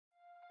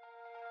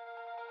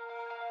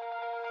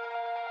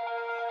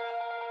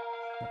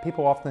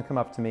People often come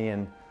up to me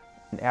and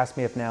ask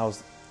me if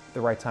now's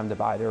the right time to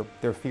buy.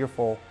 They're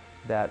fearful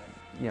that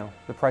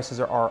the prices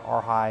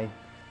are high.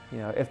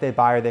 If they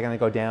buy, are they going to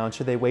go down?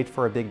 Should they wait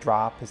for a big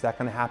drop? Is that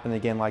going to happen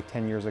again like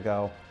 10 years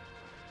ago?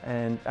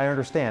 And I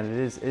understand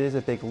it is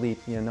a big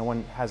leap. No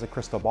one has a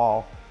crystal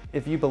ball.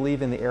 If you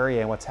believe in the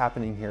area and what's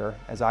happening here,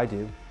 as I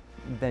do,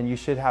 then you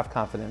should have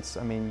confidence.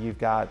 I mean, you've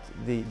got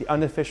the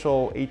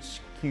unofficial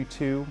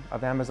HQ2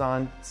 of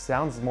Amazon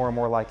sounds more and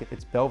more like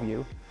it's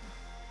Bellevue.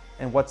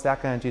 And what's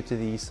that going to do to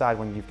the east side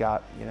when you've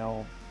got,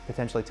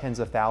 potentially tens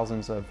of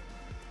thousands of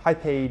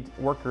high-paid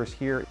workers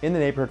here in the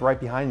neighborhood right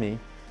behind me?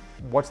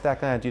 What's that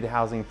going to do to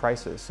housing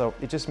prices? So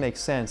it just makes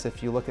sense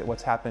if you look at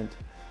what's happened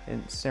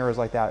in scenarios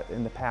like that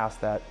in the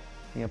past that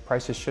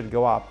prices should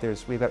go up.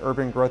 We've got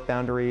urban growth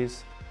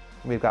boundaries,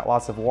 we've got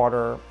lots of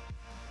water,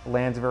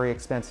 land's very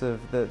expensive.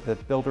 The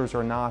builders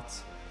are not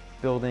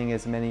building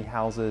as many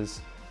houses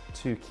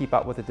to keep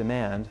up with the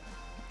demand,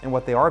 and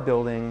what they are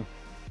building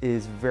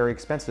is very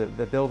expensive.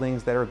 The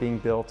buildings that are being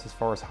built as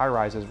far as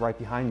high-rises right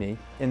behind me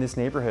in this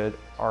neighborhood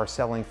are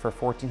selling for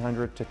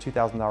 $1,400 to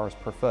 $2,000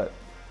 per foot.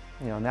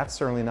 And that's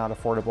certainly not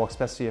affordable,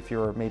 especially if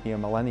you're maybe a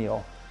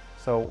millennial.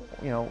 So,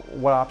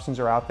 what options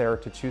are out there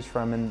to choose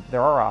from? And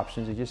there are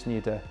options. You just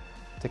need to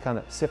kind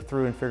of sift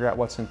through and figure out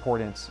what's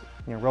important.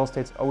 Real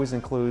estate always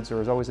includes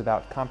or is always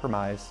about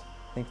compromise.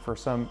 I think for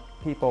some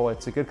people,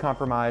 it's a good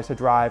compromise to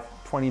drive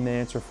 20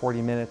 minutes or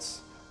 40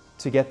 minutes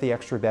to get the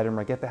extra bedroom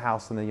or get the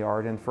house in the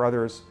yard. And for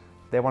others,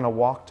 they want to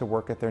walk to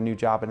work at their new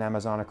job at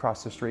Amazon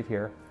across the street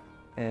here.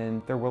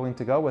 And they're willing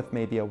to go with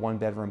maybe a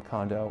one-bedroom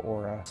condo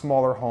or a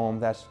smaller home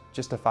that's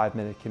just a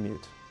 5-minute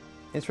commute.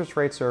 Interest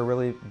rates are a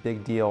really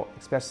big deal,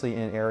 especially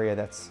in an area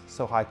that's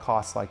so high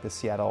cost like the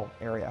Seattle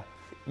area.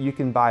 You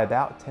can buy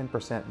about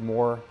 10%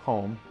 more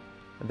home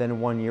than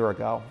 1 year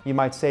ago. You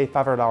might save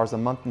 $500 a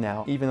month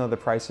now, even though the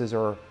prices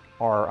are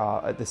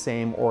the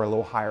same or a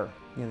little higher.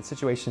 The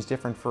situation is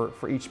different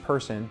for each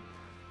person.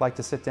 I'd like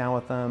to sit down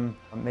with them,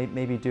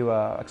 maybe do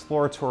a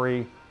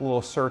exploratory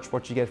little search,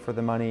 what you get for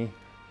the money.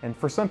 And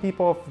for some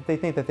people, if they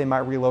think that they might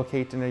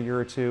relocate in a year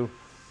or two,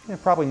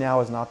 probably now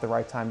is not the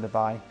right time to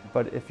buy.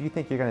 But if you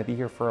think you're going to be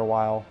here for a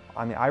while,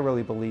 I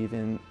really believe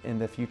in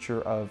the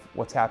future of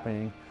what's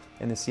happening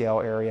in the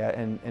Seattle area,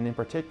 and in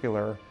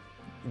particular,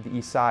 the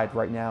east side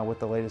right now with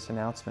the latest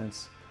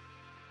announcements.